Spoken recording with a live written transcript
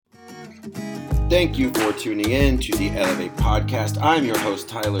Thank you for tuning in to the Elevate Podcast. I'm your host,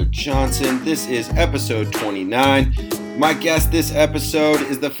 Tyler Johnson. This is episode 29. My guest this episode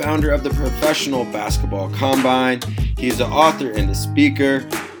is the founder of the Professional Basketball Combine. He's an author and a speaker.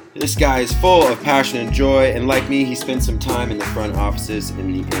 This guy is full of passion and joy, and like me, he spent some time in the front offices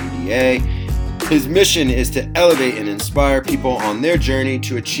in the NBA. His mission is to elevate and inspire people on their journey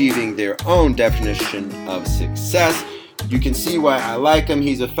to achieving their own definition of success. You can see why I like him.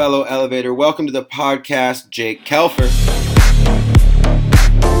 He's a fellow elevator. Welcome to the podcast, Jake Kelfer.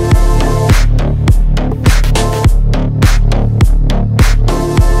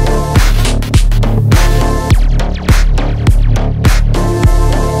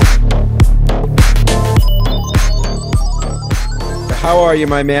 How are you,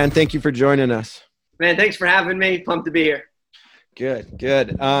 my man? Thank you for joining us. Man, thanks for having me. Pumped to be here.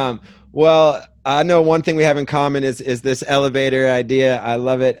 Good. Well, I know one thing we have in common is this elevator idea. I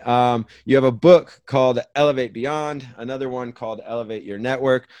love it. You have a book called Elevate Beyond, another one called Elevate Your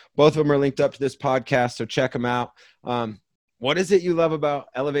Network. Both of them are linked up to this podcast, so check them out. What is it you love about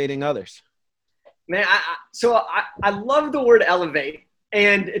elevating others? Man, I love the word elevate,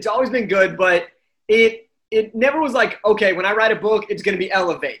 and it's always been good, but it never was like, okay, when I write a book, it's going to be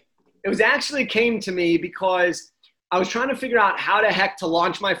elevate. It was actually came to me because I was trying to figure out how the heck to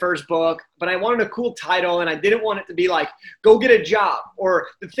launch my first book, but I wanted a cool title, and I didn't want it to be like, go get a job, or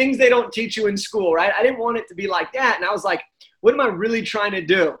the things they don't teach you in school, right? I didn't want it to be like that. And I was like, what am I really trying to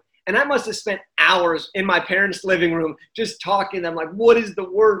do? And I must have spent hours in my parents' living room just talking to them, like, what is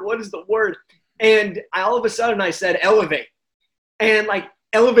the word? What is the word? And all of a sudden I said, elevate, and like,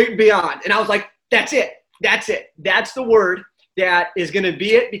 elevate beyond. And I was like, that's it. That's the word. That is going to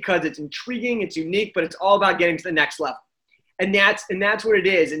be it, because it's intriguing, it's unique, but it's all about getting to the next level. And that's what it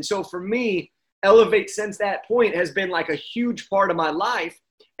is. And so for me, elevate since that point has been like a huge part of my life.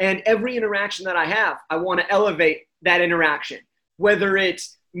 And every interaction that I have, I want to elevate that interaction, whether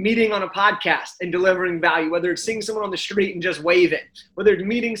it's meeting on a podcast and delivering value, whether it's seeing someone on the street and just waving, whether it's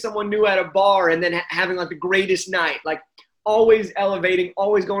meeting someone new at a bar and then having like the greatest night, like always elevating,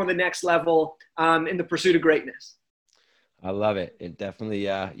 always going to the next level in the pursuit of greatness. I love it. It definitely,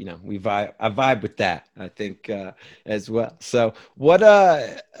 I vibe with that, I think, as well. So what,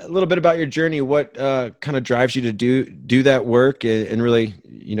 a little bit about your journey, what kind of drives you to do that work and really,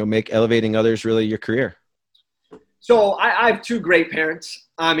 make elevating others really your career? So I have two great parents.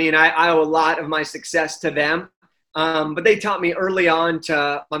 I mean, I owe a lot of my success to them. But they taught me early on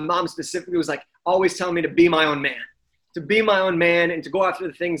my mom specifically was like, always telling me to be my own man and to go after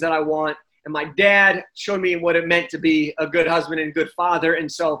the things that I want. And my dad showed me what it meant to be a good husband and good father.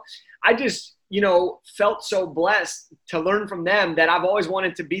 And so I just, felt so blessed to learn from them that I've always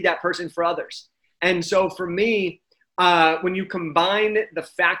wanted to be that person for others. And so for me, when you combine the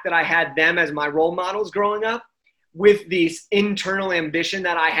fact that I had them as my role models growing up with this internal ambition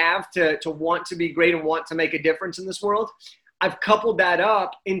that I have to want to be great and want to make a difference in this world, I've coupled that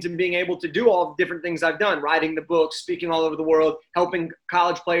up into being able to do all the different things I've done, writing the books, speaking all over the world, helping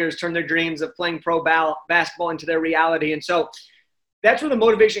college players turn their dreams of playing pro basketball into their reality. And so that's where the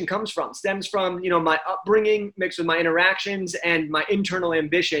motivation stems from, my upbringing mixed with my interactions and my internal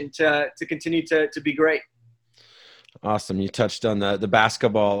ambition to continue to be great. Awesome. You touched on the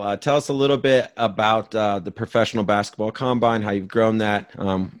basketball. Tell us a little bit about the Professional Basketball Combine, how you've grown that,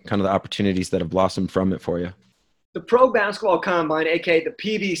 kind of the opportunities that have blossomed from it for you. The Pro Basketball Combine, aka the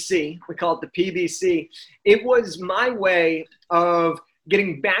PBC, we call it the PBC, it was my way of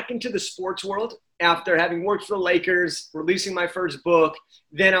getting back into the sports world after having worked for the Lakers, releasing my first book.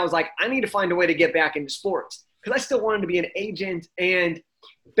 Then I was like, I need to find a way to get back into sports because I still wanted to be an agent. And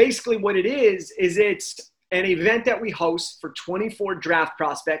basically what it is it's an event that we host for 24 draft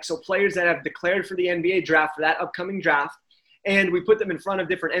prospects, so players that have declared for the NBA draft for that upcoming draft. And we put them in front of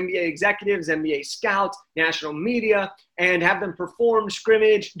different NBA executives, NBA scouts, national media, and have them perform,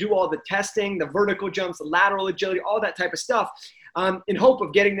 scrimmage, do all the testing, the vertical jumps, the lateral agility, all that type of stuff, in hope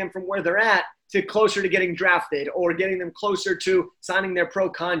of getting them from where they're at to closer to getting drafted or getting them closer to signing their pro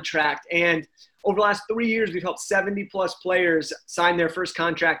contract. And over the last 3 years, we've helped 70-plus players sign their first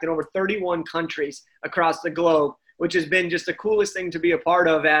contract in over 31 countries across the globe, which has been just the coolest thing to be a part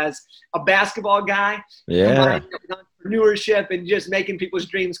of as a basketball guy. Yeah. Entrepreneurship and just making people's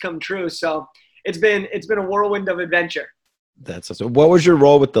dreams come true. So it's been a whirlwind of adventure. That's awesome. What was your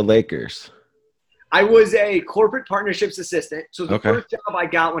role with the Lakers? I was a corporate partnerships assistant. So the first job I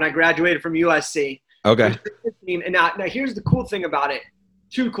got when I graduated from USC. Okay. And now here's the cool thing about it.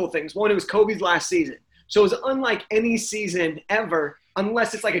 Two cool things. One, it was Kobe's last season. So it was unlike any season ever,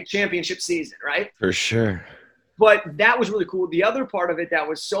 unless it's like a championship season, right? For sure. But that was really cool. The other part of it that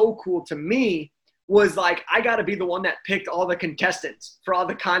was so cool to me was like, I got to be the one that picked all the contestants for all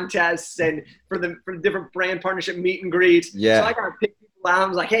the contests and for the different brand partnership meet and greets. Yeah. So I got to pick people out. I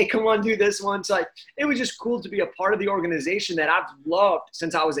was like, hey, come on, do this one. So like, it was just cool to be a part of the organization that I've loved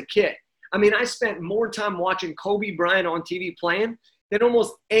since I was a kid. I mean, I spent more time watching Kobe Bryant on TV playing than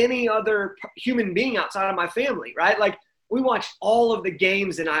almost any other human being outside of my family, right? Like, we watched all of the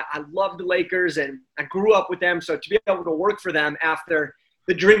games, and I loved the Lakers, and I grew up with them. So to be able to work for them after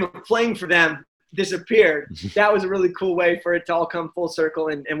the dream of playing for them disappeared, that was a really cool way for it to all come full circle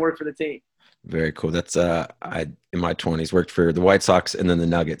and work for the team. Very cool. That's I in my 20s worked for the White Sox and then the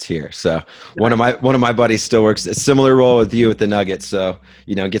Nuggets here. So one of my buddies still works a similar role with you with the Nuggets. So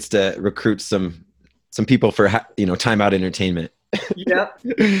gets to recruit some people for timeout entertainment. Yep.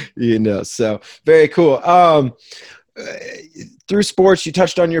 So very cool. Through sports, you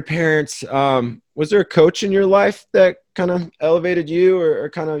touched on your parents. Was there a coach in your life that kind of elevated you or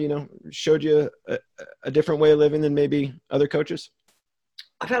kind of, showed you a different way of living than maybe other coaches?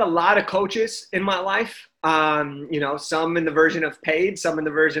 I've had a lot of coaches in my life, some in the version of paid, some in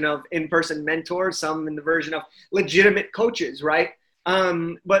the version of in-person mentors, some in the version of legitimate coaches, right?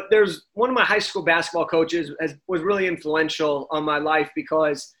 But there's one of my high school basketball coaches was really influential on my life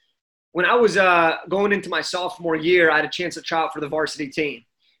because when I was going into my sophomore year, I had a chance to try out for the varsity team.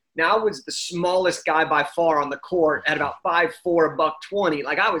 Now, I was the smallest guy by far on the court at about 5'4", $120.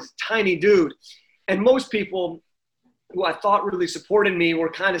 Like, I was a tiny dude. And most people who I thought really supported me were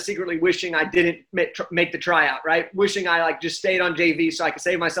kind of secretly wishing I didn't make the tryout, right? Wishing I just stayed on JV so I could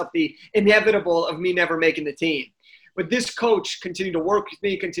save myself the inevitable of me never making the team. But this coach continued to work with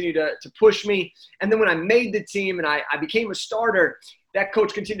me, continued to push me. And then when I made the team and I became a starter, that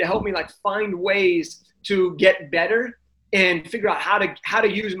coach continued to help me find ways to get better and figure out how to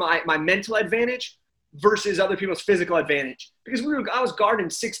use my mental advantage versus other people's physical advantage. Because I was guarding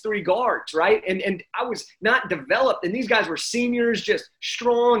 6'3" guards, right? And I was not developed. And these guys were seniors, just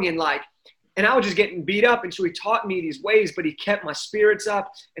strong and I was just getting beat up. And so he taught me these ways, but he kept my spirits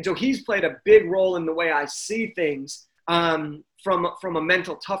up. And so he's played a big role in the way I see things from a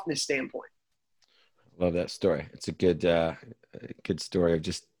mental toughness standpoint. Love that story. It's a good story of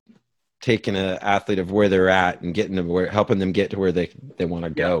just taking an athlete of where they're at and getting them helping them get to where they want to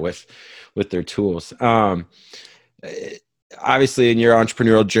go with their tools. Obviously in your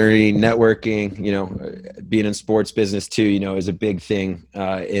entrepreneurial journey, networking, being in sports business too, is a big thing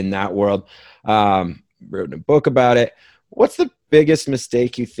in that world. Wrote a book about it. What's the biggest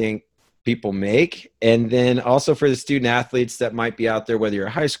mistake you think people make? And then also for the student athletes that might be out there, whether you're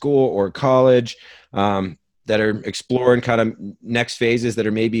high school or college, that are exploring kind of next phases that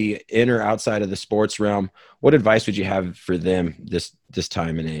are maybe in or outside of the sports realm, what advice would you have for them this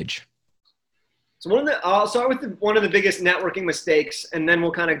time and age? So I'll start with one of the biggest networking mistakes, and then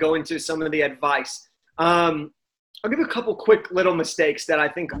we'll kind of go into some of the advice. I'll give a couple quick little mistakes that I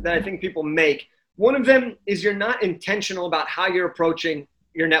think people make. One of them is you're not intentional about how you're approaching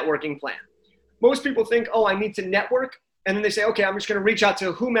your networking plan. Most people think, I need to network. And then they say, okay, I'm just going to reach out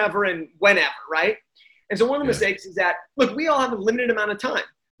to whomever and whenever, right? And so one of the mistakes is that, look, we all have a limited amount of time.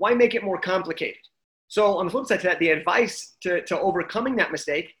 Why make it more complicated? So on the flip side to that, the advice to overcoming that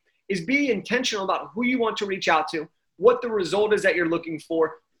mistake is be intentional about who you want to reach out to, what the result is that you're looking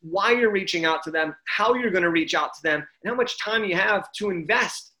for, why you're reaching out to them, how you're going to reach out to them, and how much time you have to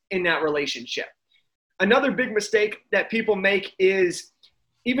invest in that relationship. Another big mistake that people make is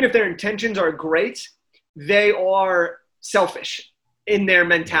even if their intentions are great, they are selfish in their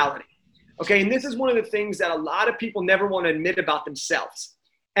mentality. Okay, and this is one of the things that a lot of people never want to admit about themselves.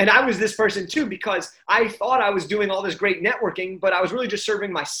 And I was this person too, because I thought I was doing all this great networking, but I was really just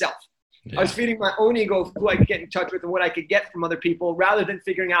serving myself. Yeah. I was feeding my own ego of who I could get in touch with and what I could get from other people rather than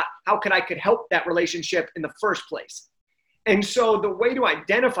figuring out how I could help that relationship in the first place. And so the way to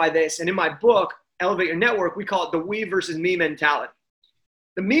identify this, and in my book, Elevate Your Network, we call it the we versus me mentality.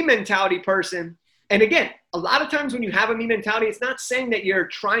 The me mentality person, and again, a lot of times when you have a me mentality, it's not saying that you're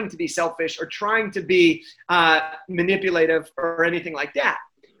trying to be selfish or trying to be manipulative or anything like that,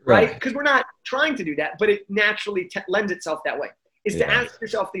 right? Because we're not trying to do that, but it naturally lends itself that way. Is to ask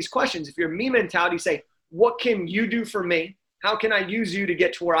yourself these questions. If you're me mentality, say, what can you do for me? How can I use you to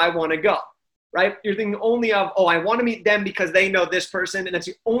get to where I want to go, right? You're thinking only of, I want to meet them because they know this person, and that's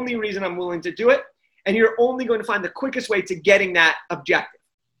the only reason I'm willing to do it. And you're only going to find the quickest way to getting that objective.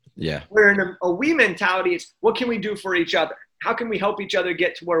 Yeah. Where in a we mentality, it's what can we do for each other? How can we help each other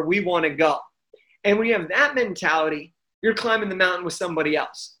get to where we want to go? And when you have that mentality, you're climbing the mountain with somebody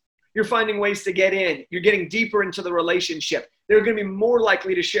else. You're finding ways to get in. You're getting deeper into the relationship. they're going to be more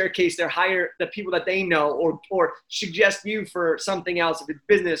likely to share a case. They're hire the people that they know, or suggest you for something else, if it's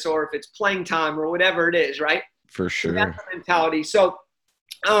business or if it's playing time or whatever it is, right? For sure. So that's the mentality. So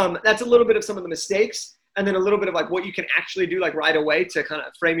that's a little bit of some of the mistakes, and then a little bit of like what you can actually do like right away to kind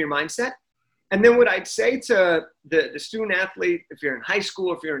of frame your mindset. And then what I'd say to the student athlete, if you're in high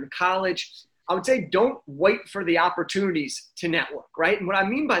school, if you're in college, I would say don't wait for the opportunities to network, right? And what I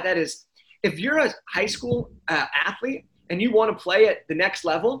mean by that is if you're a high school athlete and you want to play at the next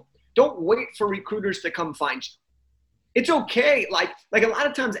level, don't wait for recruiters to come find you. It's okay. Like a lot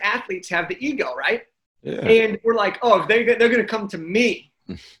of times athletes have the ego, right? Yeah. And we're like, oh, they're going to come to me.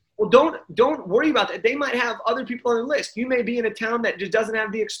 Well, don't worry about that. They might have other people on their list. You may be in a town that just doesn't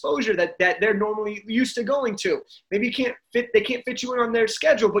have the exposure that they're normally used to going to. Maybe they can't fit you in on their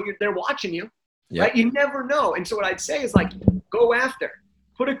schedule, but they're watching you, right? You never know. And so what I'd say is like, go after,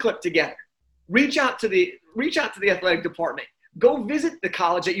 put a clip together, reach out to the athletic department, go visit the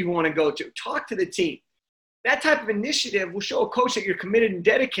college that you want to go to, talk to the team. That type of initiative will show a coach that you're committed and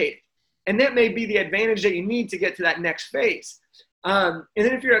dedicated. And that may be the advantage that you need to get to that next phase. And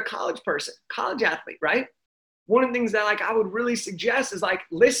then if you're a college athlete, right? One of the things that like I would really suggest is like,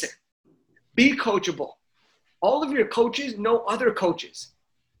 listen, be coachable. All of your coaches know other coaches.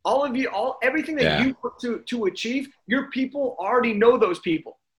 Everything that you want to achieve, your people already know those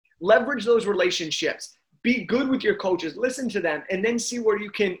people. Leverage those relationships. Be good with your coaches. Listen to them, and then see where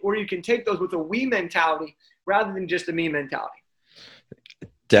you can take those with a we mentality rather than just a me mentality.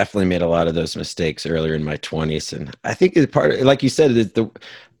 Definitely made a lot of those mistakes earlier in my 20s. And I think it's part of, like you said,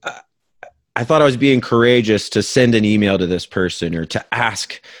 I thought I was being courageous to send an email to this person or to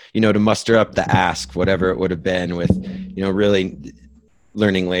ask, to muster up the ask, whatever it would have been, with, really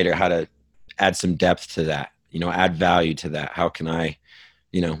learning later how to add some depth to that, add value to that. How can I,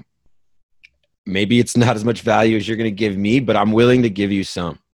 maybe it's not as much value as you're going to give me, but I'm willing to give you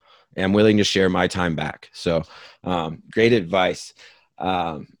some, and I'm willing to share my time back. So great advice.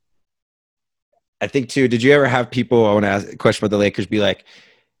 I think too, did you ever have people, I want to ask a question about the Lakers, be like,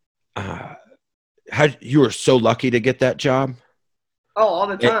 how you were so lucky to get that job? Oh, all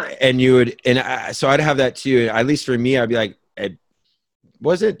the time. So I'd have that too. At least for me, I'd be like,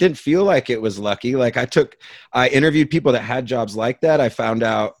 didn't feel like it was lucky. Like I interviewed people that had jobs like that. I found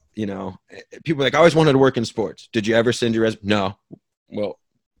out, people were like, I always wanted to work in sports. Did you ever send your resume? No. Well,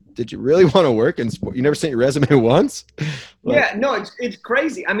 did you really want to work in sport? You never sent your resume once? Yeah, no, it's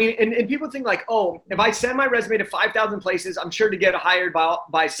crazy. I mean, and people think like, oh, if I send my resume to 5,000 places, I'm sure to get hired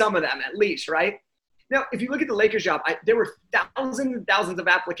by some of them at least, right? Now, if you look at the Lakers job, there were thousands and thousands of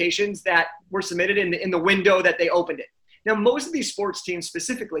applications that were submitted in the window that they opened it. Now, most of these sports teams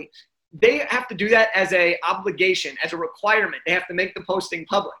specifically, they have to do that as a obligation, as a requirement. They have to make the posting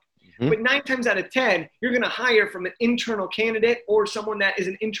public. But 9 times out of 10, you're going to hire from an internal candidate or someone that is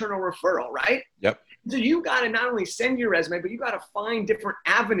an internal referral, right? Yep. So you got to not only send your resume, but you got to find different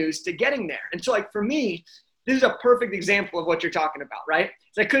avenues to getting there. And so like for me, this is a perfect example of what you're talking about, right?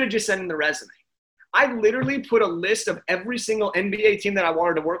 So I could have just sent in the resume. I literally put a list of every single NBA team that I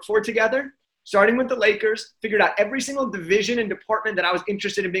wanted to work for together, starting with the Lakers, figured out every single division and department that I was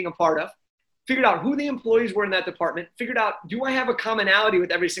interested in being a part of, figured out who the employees were in that department, figured out, do I have a commonality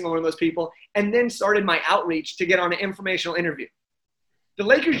with every single one of those people, and then started my outreach to get on an informational interview. The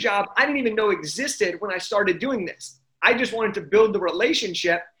Lakers job, I didn't even know existed when I started doing this. I just wanted to build the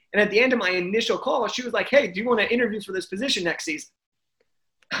relationship. And at the end of my initial call, she was like, hey, do you want to interview for this position next season?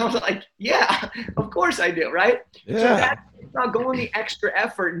 I was like, yeah, of course I do, right? Yeah. So that's not going the extra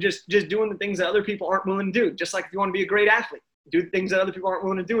effort and just doing the things that other people aren't willing to do. Just like if you want to be a great athlete, do things that other people aren't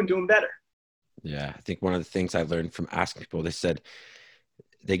willing to do and do them better. Yeah, I think one of the things I learned from asking people, they said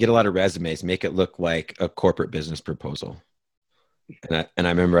they get a lot of resumes, make it look like a corporate business proposal. And I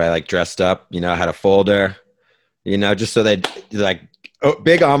remember I like dressed up, I had a folder, just so they'd like, oh,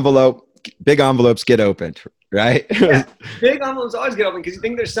 big envelopes get opened, right? Yeah, big envelopes always get open because you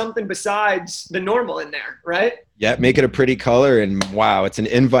think there's something besides the normal in there, right? Yeah, make it a pretty color and wow, it's an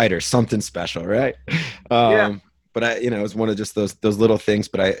invite or something special, right? Yeah. But it was one of just those little things.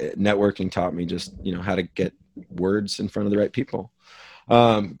 But networking taught me just, how to get words in front of the right people.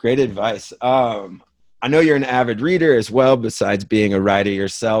 Great advice. I know you're an avid reader as well, besides being a writer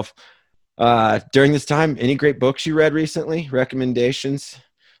yourself. During this time, any great books you read recently? Recommendations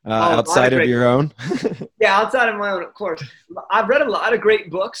outside of your own? Yeah, outside of my own, of course. I've read a lot of great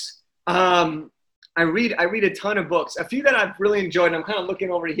books. I read a ton of books. A few that I've really enjoyed, and I'm kind of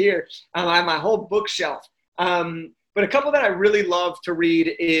looking over here. I have my whole bookshelf. But a couple that I really love to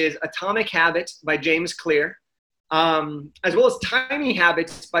read is Atomic Habits by James Clear. as well as Tiny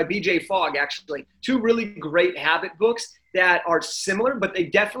Habits by BJ Fogg, actually. Two really great habit books that are similar, but they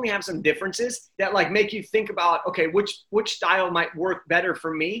definitely have some differences that like make you think about, okay, which style might work better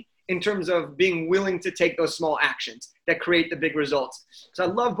for me in terms of being willing to take those small actions that create the big results. So I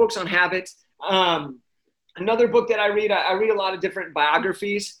love books on habits. Another book that I read a lot of different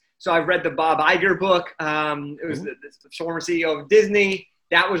biographies. So I've read the Bob Iger book. It was the former CEO of Disney.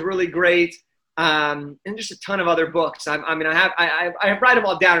 That was really great. And just a ton of other books. I have write them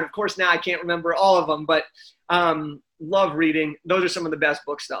all down. And of course, now I can't remember all of them, but love reading. Those are some of the best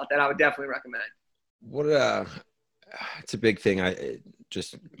books though, that I would definitely recommend. It's a big thing.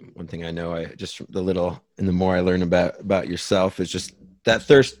 Just one thing I know, just the little and the more I learn about yourself is just that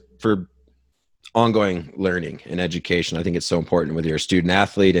thirst for ongoing learning and education. I think it's so important whether you're a student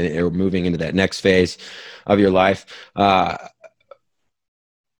athlete and you're moving into that next phase of your life. How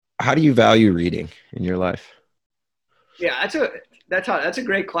do you value reading in your life? Yeah, that's a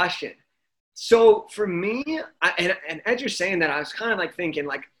great question. So for me, and as you're saying that, I was kind of like thinking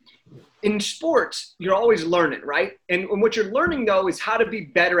like, in sports, you're always learning, right? And what you're learning though is how to be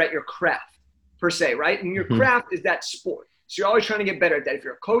better at your craft per se, right? And your craft is that sport. So you're always trying to get better at that. If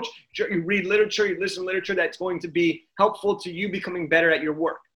you're a coach, you read literature, you listen to literature that's going to be helpful to you becoming better at your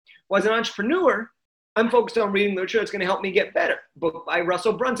work. Well, as an entrepreneur, I'm focused on reading literature that's going to help me get better. Book by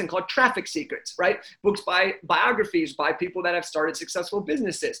Russell Brunson called Traffic Secrets, right? Books by biographies by people that have started successful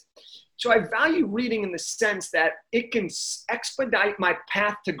businesses. So I value reading in the sense that it can expedite my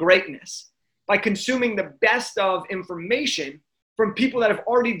path to greatness by consuming the best of information from people that have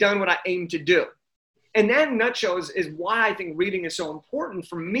already done what I aim to do. And that in a nutshell is why I think reading is so important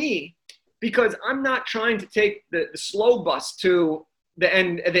for me, because I'm not trying to take the slow bus to the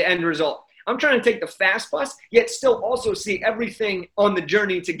end result. I'm trying to take the fast bus, yet still also see everything on the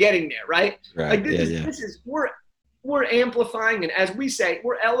journey to getting there, right? Like this is we're amplifying, and as we say,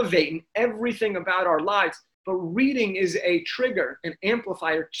 we're elevating everything about our lives, but reading is a trigger, an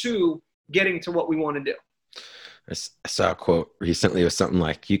amplifier to getting to what we want to do. I saw a quote recently. It was something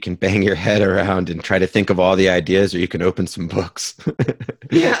like, you can bang your head around and try to think of all the ideas, or you can open some books.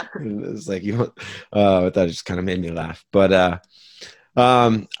 Yeah. It's like, I thought it just kind of made me laugh. But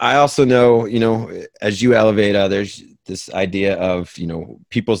I also know, as you elevate others, this idea of,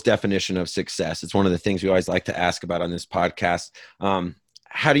 people's definition of success. It's one of the things we always like to ask about on this podcast.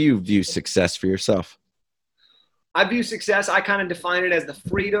 How do you view success for yourself? I view success, I kind of define it as the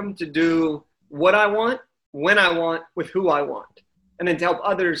freedom to do what I want, when I want, with who I want, and then to help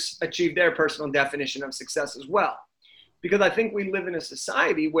others achieve their personal definition of success as well. Because I think we live in a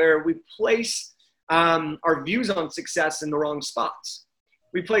society where we place our views on success in the wrong spots.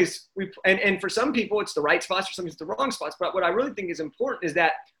 And for some people it's the right spots, for some it's the wrong spots. But what I really think is important is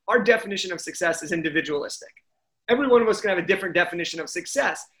that our definition of success is individualistic. Every one of us can have a different definition of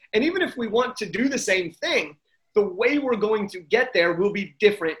success. And even if we want to do the same thing, the way we're going to get there will be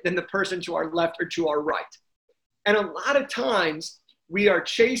different than the person to our left or to our right. And a lot of times we are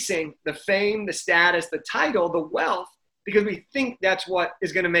chasing the fame, the status, the title, the wealth, because we think that's what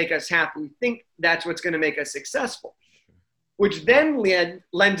is going to make us happy. We think that's what's going to make us successful, which then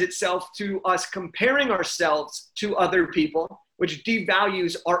lends itself to us comparing ourselves to other people, which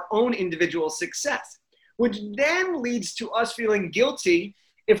devalues our own individual success, which then leads to us feeling guilty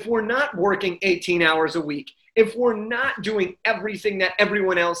if we're not working 18 hours a week, if we're not doing everything that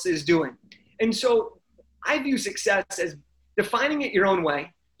everyone else is doing. And so I view success as defining it your own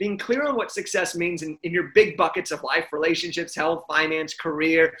way, being clear on what success means in your big buckets of life, relationships, health, finance,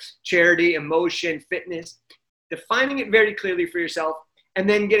 career, charity, emotion, fitness, defining it very clearly for yourself, and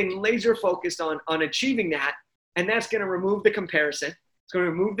then getting laser focused on achieving that. And that's going to remove the comparison. It's going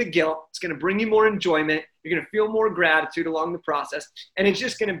to remove the guilt. It's going to bring you more enjoyment. You're going to feel more gratitude along the process. And it's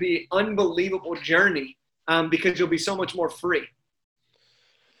just going to be an unbelievable journey because you'll be so much more free.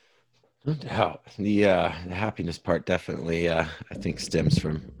 No doubt. The happiness part definitely, I think, stems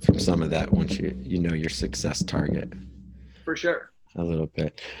from some of that once you know your success target. For sure. A little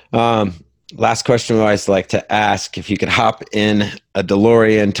bit. Last question we always like to ask, if you could hop in a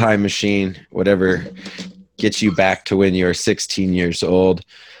DeLorean time machine, whatever gets you back to when you're 16 years old,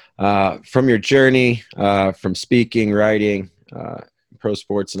 from your journey, from speaking, writing, pro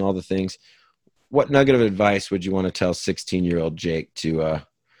sports and all the things, what nugget of advice would you want to tell 16-year-old Jake to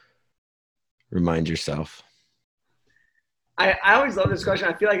remind yourself? I always love this question.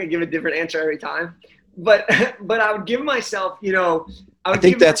 I feel like I give a different answer every time, but I would give myself, I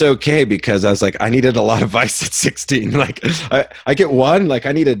think that's okay, because I was like, I needed a lot of advice at 16. Like I get one, like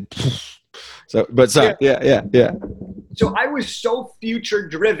I needed, yeah. So I was so future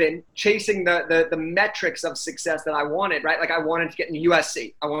driven, chasing the metrics of success that I wanted, right? Like I wanted to get into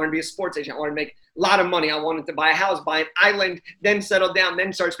USC. I wanted to be a sports agent. I wanted to make a lot of money. I wanted to buy a house, buy an island, then settle down,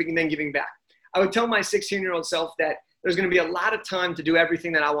 then start speaking, then giving back. I would tell my 16-year-old self that there's going to be a lot of time to do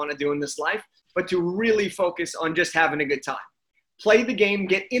everything that I want to do in this life, but to really focus on just having a good time. Play the game,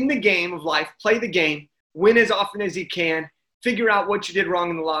 get in the game of life, play the game, win as often as you can, figure out what you did wrong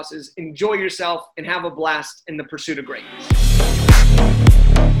in the losses, enjoy yourself, and have a blast in the pursuit of greatness.